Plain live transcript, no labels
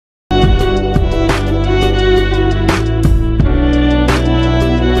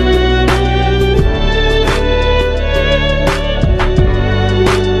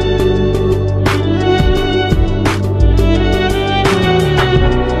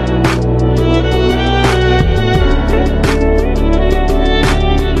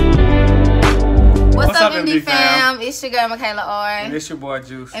It's your girl, Michaela R. And it's your boy,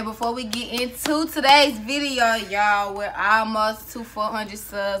 Juice. And before we get into today's video, y'all, we're almost to 400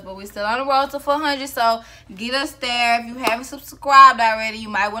 subs, but we're still on the road to 400, so get us there. If you haven't subscribed already, you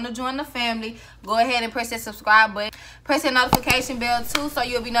might want to join the family. Go ahead and press that subscribe button. Press that notification bell, too, so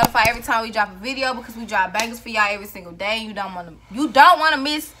you'll be notified every time we drop a video, because we drop bangers for y'all every single day. You don't want to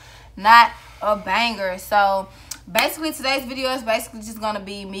miss not a banger. So basically, today's video is basically just gonna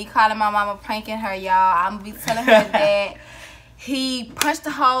be me calling my mama, pranking her, y'all. I'm gonna be telling her that he punched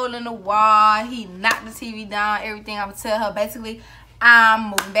a hole in the wall, he knocked the TV down, everything. I'm gonna tell her basically I'm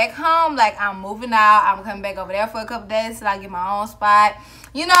moving back home, like I'm moving out. I'm coming back over there for a couple days till I get my own spot.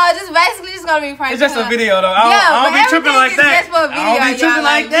 You know, just basically just gonna be pranking. It's just her. a video though. I don't be tripping like that. Just for a video, I don't be tripping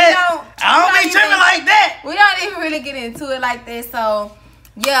like that. I don't be tripping like that. We don't even really get into it like that. So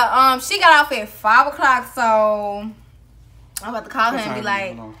yeah, she got off at 5 o'clock, so I'm about to call her and be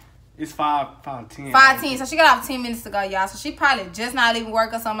like, it's 5:10. 5:10. So she got off 10 minutes to go, y'all. So she probably just not leaving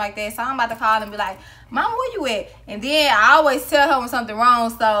work or something like that. So I'm about to call her and be like, Mama, where you at? And then I always tell her when something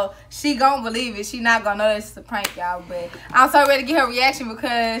wrong, so she gonna believe it. She not gonna know that it's a prank, y'all. But I'm so ready to get her reaction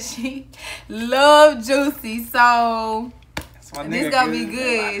because she love Juicy. So this gonna be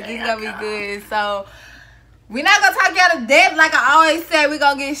good. This gonna be good. So we're not gonna talk y'all to death like I always say. We're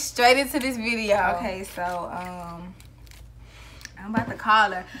gonna get straight into this video. Okay, so I'm about to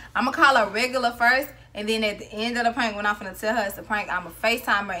call her. I'm gonna call her regular first, and then at the end of the prank, when I'm finna tell her it's a prank, I'm gonna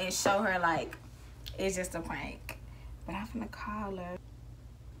FaceTime her and show her like it's just a prank. But I'm finna call her.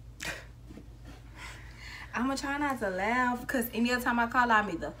 I'm gonna try not to laugh, because any other time I call her, I'm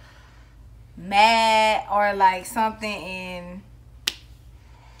either mad or like something, and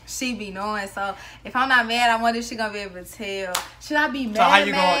she be knowing. So if I'm not mad, I wonder if she gonna be able to tell. Should I be mad, so how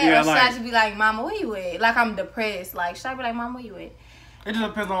you mad, gonna, or should I just be like, Mama, where you at? Like I'm depressed. Like, should I be like, Mama, where you at? It just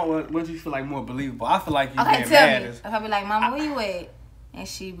depends on what you feel like more believable. I feel like you okay, being tell mad me. is, if I be like, Mama, where you at? And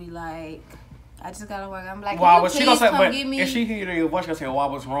she be like, I just gotta work. I'm like, wow, can you she please gonna say, come but get me? if she hear your voice, she gonna say, "Why,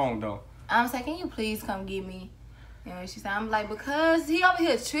 what's wrong though?" I'm saying, can you please come get me? You know, she said, I'm like, because he over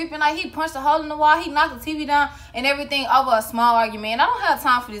here tripping. Like, he punched a hole in the wall. He knocked the TV down and everything over a small argument. I don't have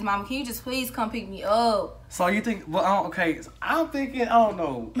time for this, Mama. Can you just please come pick me up? So you think, well, okay, so I'm thinking, I don't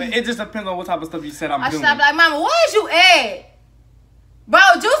know. It just depends on what type of stuff you said I'm doing. I should be like, Mama, where's you at? Bro,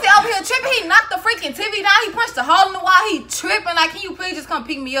 Juicy over here tripping. He knocked the freaking TV down. He punched a hole in the wall. He tripping. Like, can you please just come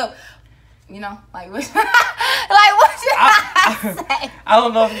pick me up? You know, like, what? Like, what should I say? I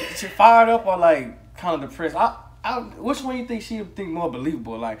don't know if she fired up or, like, kind of depressed. Which one you think she would think more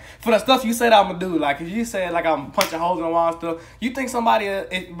believable? Like, for the stuff you said I'm gonna do, like, if you said, like, I'm punching holes in the wall and stuff, you think somebody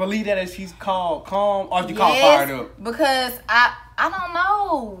believe that if she's called calm or if you call fired up? Because I don't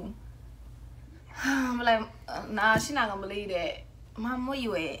know. I'm like, nah, she not gonna believe that. Mom, where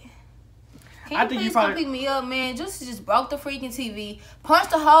you at? Can you please come pick me up, man? Just broke the freaking TV,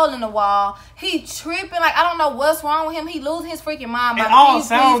 punched a hole in the wall. He tripping. Like, I don't know what's wrong with him. He losing his freaking mind. It all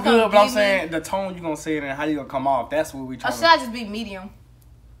sounds good, but I'm saying the tone you gonna say it and how you gonna come off. That's what we trying to... Or should I just be medium?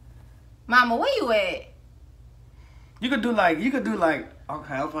 Mama, where you at? You could do like,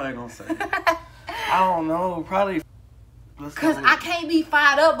 okay, I'm probably gonna say I don't know, probably. Because I can't be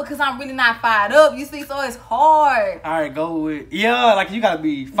fired up because I'm really not fired up. You see, so it's hard. All right, go with, yeah, like you got to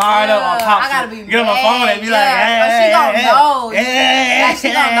be fired up on top. I got to be get on the phone and be like, hey, she gonna know. Like,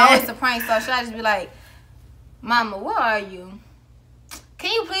 she gonna know it's a prank. So should I just be like, Mama, where are you?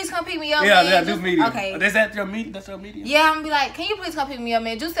 Can you please come pick me up, man? Yeah, do medium. Okay. Is that your medium? That's your medium? Yeah, I'm gonna be like, can you please come pick me up,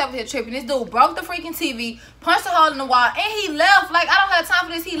 man? Just over here tripping. This dude broke the freaking TV, punched a hole in the wall, and he left. Like, I don't have time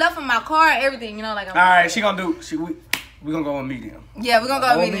for this. He left in my car and everything, you know? Like, all right, she gonna do, we're gonna go with medium. Yeah, we're gonna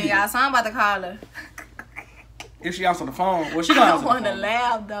go with medium, y'all. So I'm about to call her. If she answer the phone, well, she gonna answer the phone. I don't want to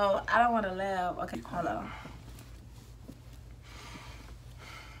laugh, though. I don't want to laugh. Okay, hold on.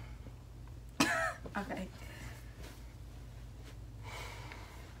 Okay.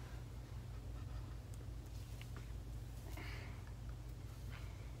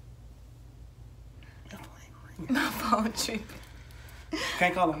 My phone tripping.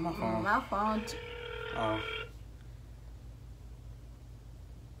 Can't call her my phone. My phone. Oh.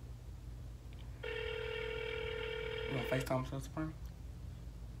 You want FaceTime Sister Prank?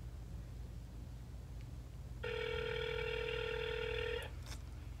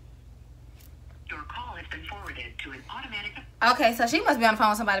 Your call has been forwarded to an automatic. Okay, so she must be on the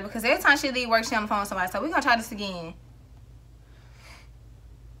phone with somebody because every time she leave work, she on the phone with somebody. So we're gonna try this again.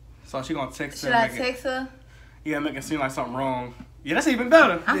 So she gonna text her. Should I text her? Yeah, make it seem like something wrong. Yeah, that's even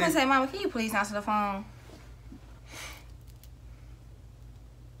better. I'm gonna say, Mama, can you please answer the phone?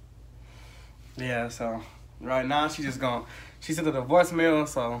 Yeah, so right now she just gonna, she sent her the voicemail,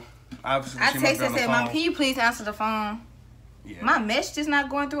 so Obviously, I she must texted be on and the said, Mom, phone. can you please answer the phone? Yeah. My mesh just not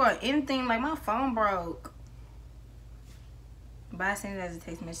going through or anything. Like, my phone broke. But I sent it as a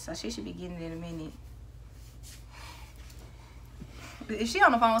text message, so she should be getting it in a minute. If she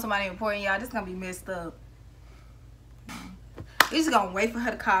on the phone with somebody important, y'all, this is going to be messed up. We just going to wait for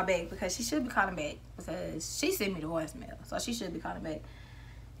her to call back because she should be calling back. Because she sent me the voicemail, so she should be calling back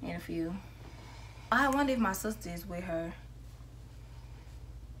in a few. I wonder if my sister is with her.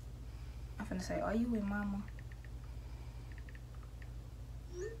 I'm finna say, are you with Mama?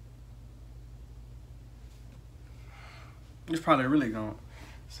 It's probably really gonna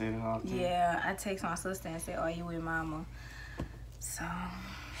say the whole thing. Yeah, I text my sister and said, are you with Mama? So,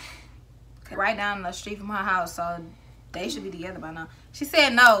 right down the street from her house, so they should be together by now. She said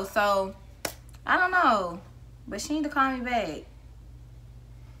no, so I don't know. But she need to call me back.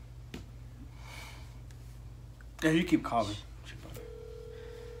 Yeah, you keep calling.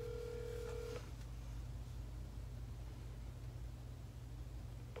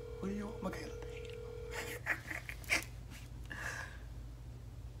 What do you want, Michaela?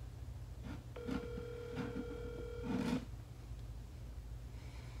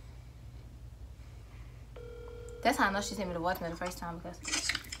 That's how I know she sent me the voicemail the first time because,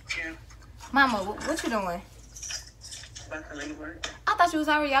 Yeah. Mama, what you doing? About to leave work. I thought you was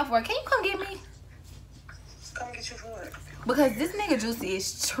already off work. Can you come get me? Come get you for what? Because this nigga Juicy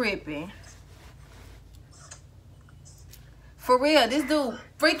is tripping. For real, this dude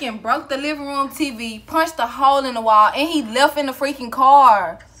freaking broke the living room TV, punched a hole in the wall, and he left in the freaking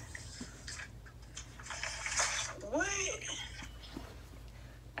car. What?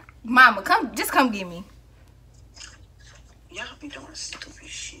 Mama, just come get me. Y'all be doing stupid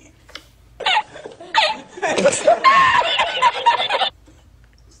shit.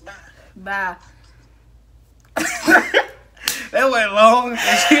 Bye. Bye. That went long. And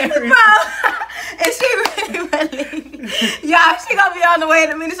she really y'all, she gonna be on the way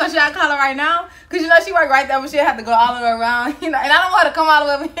in a minute, so should I call her right now? Cause you know she work right there, but she'll have to go all the way around, you know. And I don't want her to come all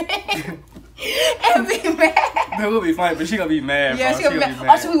the way and be mad. That would be funny, but she gonna be mad. Yeah, bro. she gonna be mad.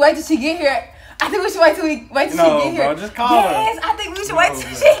 Oh, should we wait till she get here? I think we should wait till she get here. No, bro, just call her. Yes, I think we should wait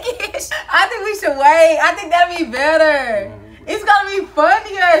till she get here. I think we should wait. I think that'd be better. It's gonna be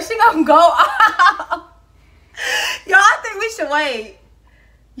funnier. She gonna go off. Yo, I think we should wait.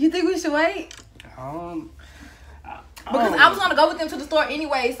 You think we should wait? Because I was gonna go with them to the store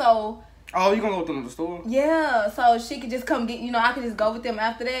anyway, so. Oh, you gonna go with them to the store? Yeah, so she could just come get, you know, I could just go with them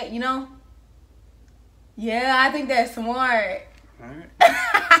after that, you know? Yeah, I think that's smart. Alright.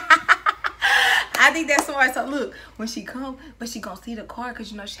 I think that's smart. So look, when she come, but she gonna see the car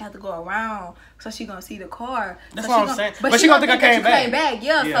because you know she had to go around, so she gonna see the car. That's so what I'm saying. But she gonna think I came back.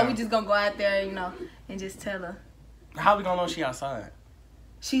 Yeah, so we just gonna go out there, you know, and just tell her. How we gonna know she outside?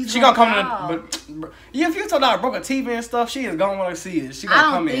 She gonna come to the. But yeah, if you told her I broke a TV and stuff, she is gonna want to see it. She gonna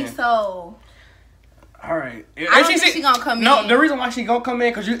come in. I don't think so. All right. I don't think she gonna come in. No, the reason why she gonna come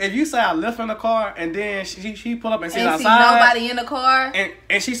in because if you say I left in the car and then she pull up and see outside, see nobody in the car, and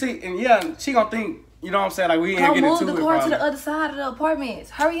she see she gonna think, you know what I'm saying, like we ain't getting into it. Move the car to the other side of the apartments.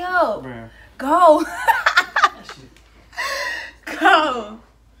 Hurry up. Bruh. Go. Go.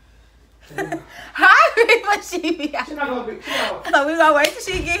 Hurry, but she be out. She not gonna be. So we gonna wait till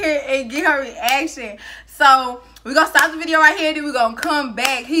she get here and get her reaction. So we gonna stop the video right here. Then we gonna come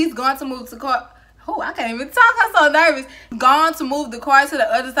back. He's going to move the car. Oh, I can't even talk. I'm so nervous. Gone to move the car to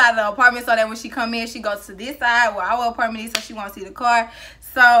the other side of the apartment so that when she come in, she goes to this side where our apartment is, so she won't see the car.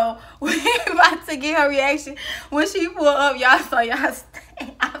 So we about to get her reaction when she pull up, y'all. So y'all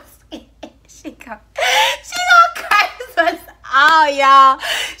stay. I'm scared. She gonna curse us all, y'all.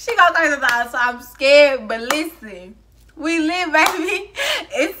 She gonna curse us all. So I'm scared. But listen, we live, baby.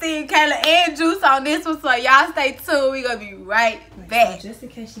 It's Team Kayla and Juice on this one. So y'all stay tuned. We gonna be right back. So just in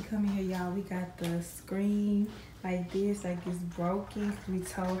case she come in here, y'all, we got the screen like this, like it's broken. We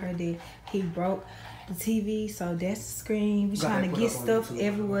told her that he broke the TV, so that's the screen. We trying to get stuff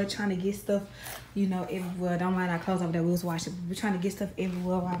everywhere, trying to get stuff, you know, everywhere. Don't mind our clothes over there. We was washing. We're trying to get stuff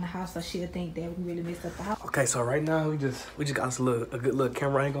everywhere around the house, so she'll think that we really messed up the house. Okay, so right now we just got us a good little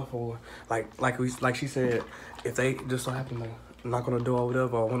camera angle for like she said, if they just so happen to knock on the door or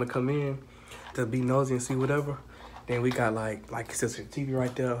whatever, or want to come in to be nosy and see whatever, then we got like it says TV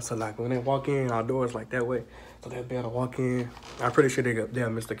right there. So like when they walk in, our doors like that way, so they'll be able to walk in. I'm pretty sure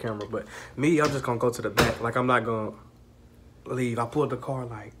they'll miss the camera, but me, I'm just gonna go to the back. Like I'm not gonna leave. I pulled the car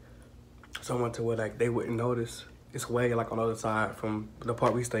like somewhere to where like they wouldn't notice. It's way like on the other side from the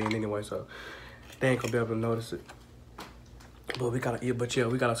part we stay in anyway, so they ain't gonna be able to notice it. But we got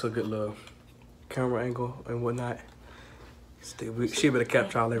us a good little camera angle and whatnot. Still, she better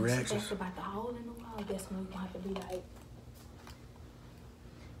capture all their reactions. That's about the hole in the wall. That's when we're gonna have to be like,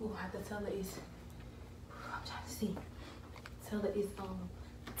 we're gonna have to tell her it's. I'm trying to see. Tell her it's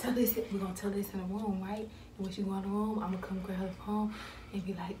Tell this. We're gonna tell this in the room, right? And when she go in the room, I'm gonna come grab her phone and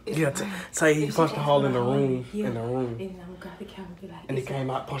be like, it's say he punched a hole in the room. Yeah. In the room. And then I'm gonna grab the camera and be like, and he came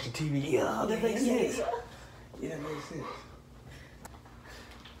out, punched the TV. Yeah, that makes sense. Yeah, that makes sense.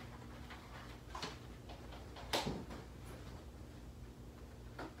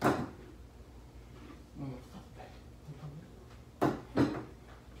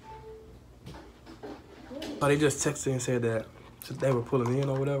 So they just texted and said that they were pulling in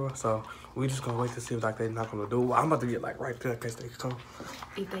or whatever. So we just gonna wait to see if like they knock on the door. I'm about to get like right there in case they come.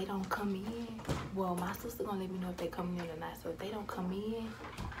 If they don't come in, well, my sister gonna let me know if they coming in or not. So if they don't come in,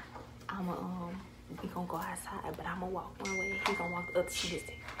 I'ma we gonna go outside, but I'ma walk one way. He gonna walk the other side.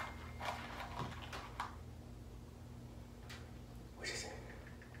 What she said?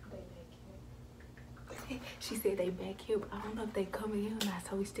 They back here. She said they back here, but I don't know if they coming in or not.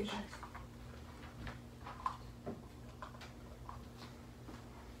 So we still got.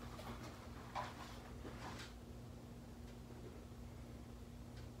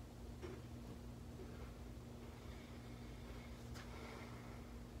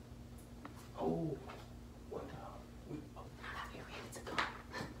 Oh, what I get ready to go.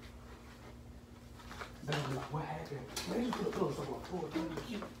 Then I'm like, what happened? Man, you put clothes on my floor.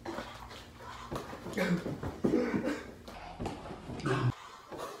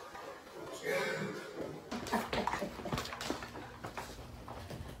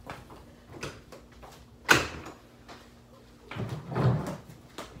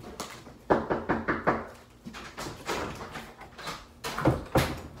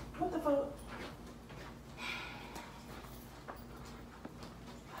 What the fuck?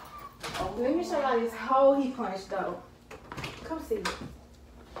 Let me show y'all this hole he punched though. Come see it.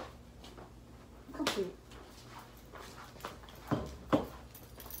 Come see it.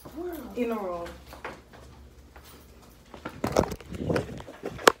 Where? In the room.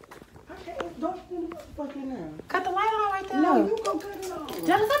 Okay, don't put the fucking now. Cut the light on right there. No, you go cut it off.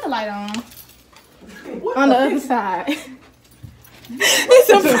 Just cut the light on. What On the other side. It's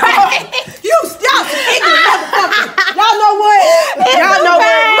a prank. y'all some ignorant motherfuckers. Y'all know what? Y'all know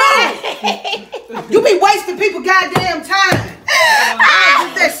what? You be wasting people goddamn time.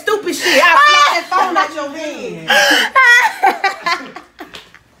 Just that stupid shit. I fly that phone out your hand.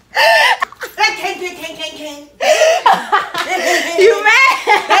 Can't. You mad?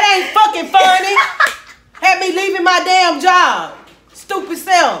 That ain't fucking funny. Had me leaving my damn job. Stupid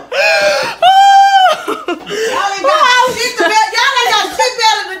self. Y'all ain't got shit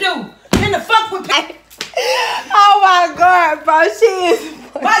better to do than to fuck with people. Oh my god, bro, she is.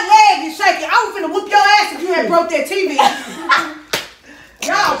 My leg is shaking. I was finna whoop your ass if you had broke that TV.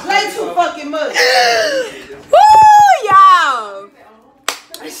 Y'all play too fucking much. Woo, y'all.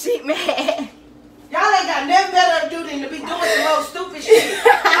 She mad. Y'all ain't got nothing better to do than to be doing some old stupid shit.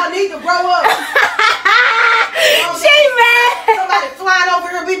 Y'all need to grow up. She mad. Somebody flying over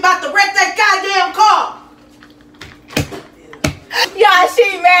here be about to wreck that goddamn car. Y'all,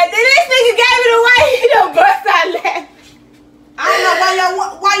 she mad. Then this nigga gave it away. He done bust out laughing. I don't know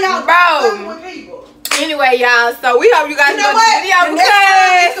why y'all fucking with people. Anyway, y'all, so we hope you guys You know enjoyed what? the video The next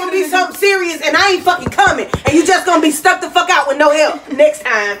time it's gonna be something serious and I ain't fucking coming. And you just gonna be stuck the fuck out with no help next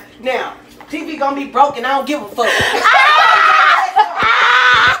time. Now, TV gonna be broken. I don't give a fuck.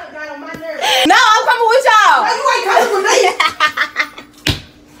 No, I'm coming with y'all. Why you ain't coming with me?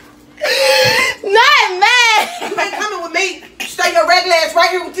 Not mad. You ain't coming with me. Stay your regular ass right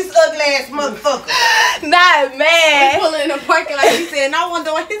here with this ugly ass motherfucker. Not mad. Pulling in the parking lot, he said, and I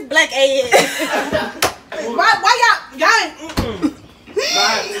wonder what his black ass. Why y'all ain't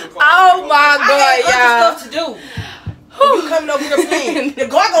Oh my I god, had y'all. other stuff to do. You coming over here playing. The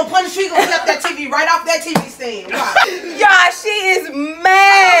guy gonna punish you, gonna flip that TV right off that TV stand. Why? Y'all, she is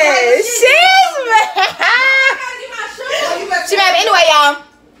mad. She's mad. She mad. But anyway, y'all,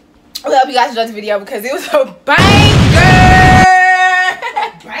 we hope you guys enjoyed the video because it was a banger.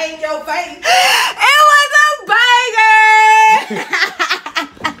 Bang your face. It was a banger.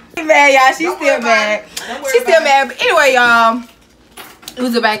 Man, y'all, she's still mad. She's still mad. But anyway, y'all, it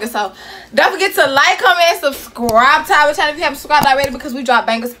was a banger. So don't forget to like, comment, and subscribe to our channel if you haven't subscribed already because we drop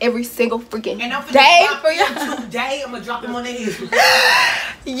bangers every single freaking And I'm day finna for you. today, I'm gonna drop them on the head.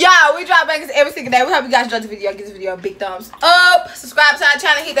 Y'all, we drop bangers every single day. We hope you guys enjoyed the video. Give this video a big thumbs up. Subscribe to our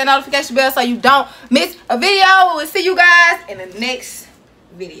channel. Hit that notification bell so you don't miss a video. We'll see you guys in the next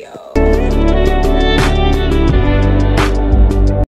video.